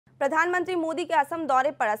प्रधानमंत्री मोदी के असम दौरे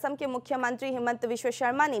पर असम के मुख्यमंत्री हिमंत विश्व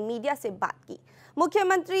शर्मा ने मीडिया से बात की।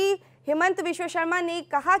 मुख्यमंत्री हिमंत विश्व शर्मा ने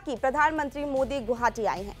कहा कि प्रधानमंत्री मोदी गुवाहाटी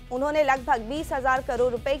आए हैं। उन्होंने लगभग 20,000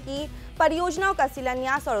 करोड़ रुपए की परियोजनाओं का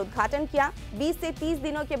शिलान्यास और उद्घाटन किया। 20 से 30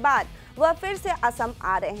 दिनों के बाद वह फिर से असम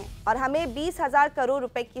आ रहे हैं और हमें 20,000 करोड़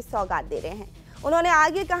रुपए की सौगात दे रहे हैं। उन्होंने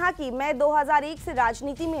आगे कहा कि मैं 2001 से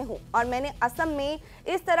राजनीति में हूं और मैंने असम में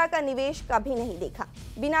इस तरह का निवेश कभी नहीं देखा।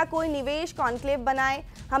 बिना कोई निवेश कॉन्क्लेव बनाए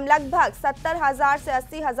हम लगभग 70,000 से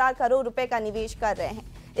 80,000 करोड़ रुपए का निवेश कर रहे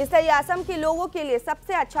हैं। इसलिए असम के लोगों के लिए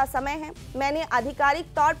सबसे अच्छा समय है। मैंने आधिकारिक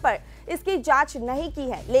तौर पर इसकी जांच नहीं की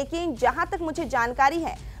है, लेकिन जहां तक मुझे जानकारी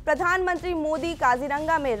है, प्रधानमंत्री मोदी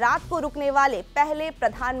काजीरंगा में रात को रुकने वाले पहले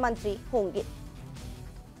प्रधानमंत्री होंगे।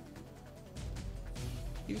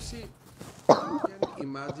 You can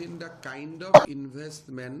imagine the kind of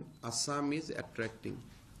investment Assam is attracting.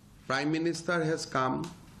 Prime Minister has come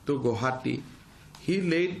to Guwahati. He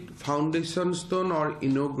laid foundation stone or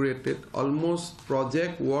inaugurated almost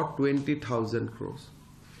project worth 20,000 crores.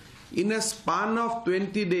 In a span of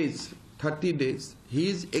 20 days, 30 days, he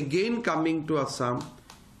is again coming to Assam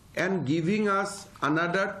and giving us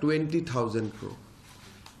another 20,000 crores.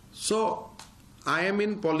 So, I am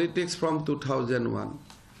in politics from 2001.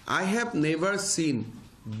 I have never seen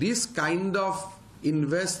this kind of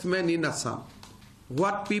investment in Assam.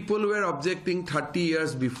 What people were objecting 30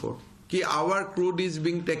 years before, that our crude is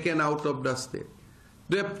being taken out of the state.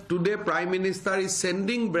 Today Prime Minister is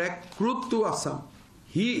sending back crude to Assam.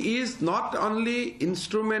 He is not only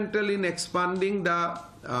instrumental in expanding the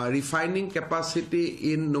refining capacity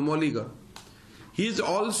in Numaligarh. He is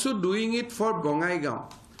also doing it for Bongaigaon.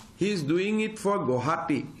 He is doing it for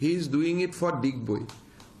Guwahati. He is doing it for Digboi.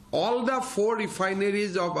 All the 4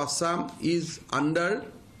 refineries of Assam is under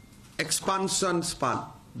expansion span.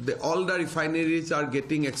 All the refineries are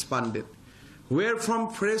getting expanded. Where from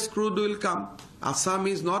fresh crude will come? Assam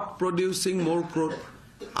is not producing more crude.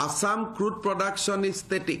 Assam crude production is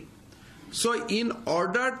static. So in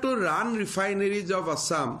order to run refineries of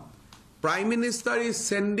Assam, Prime Minister is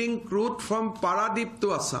sending crude from Paradip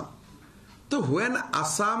to Assam. So when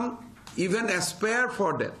Assam even aspire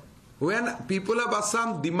for that, when people of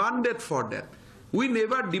Assam demanded for that, we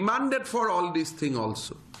never demanded for all these things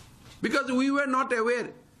also. Because we were not aware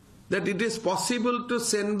that it is possible to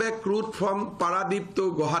send back crude from Paradip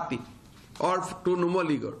to Guwahati or to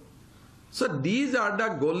Numaligarh. So these are the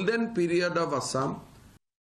golden period of Assam.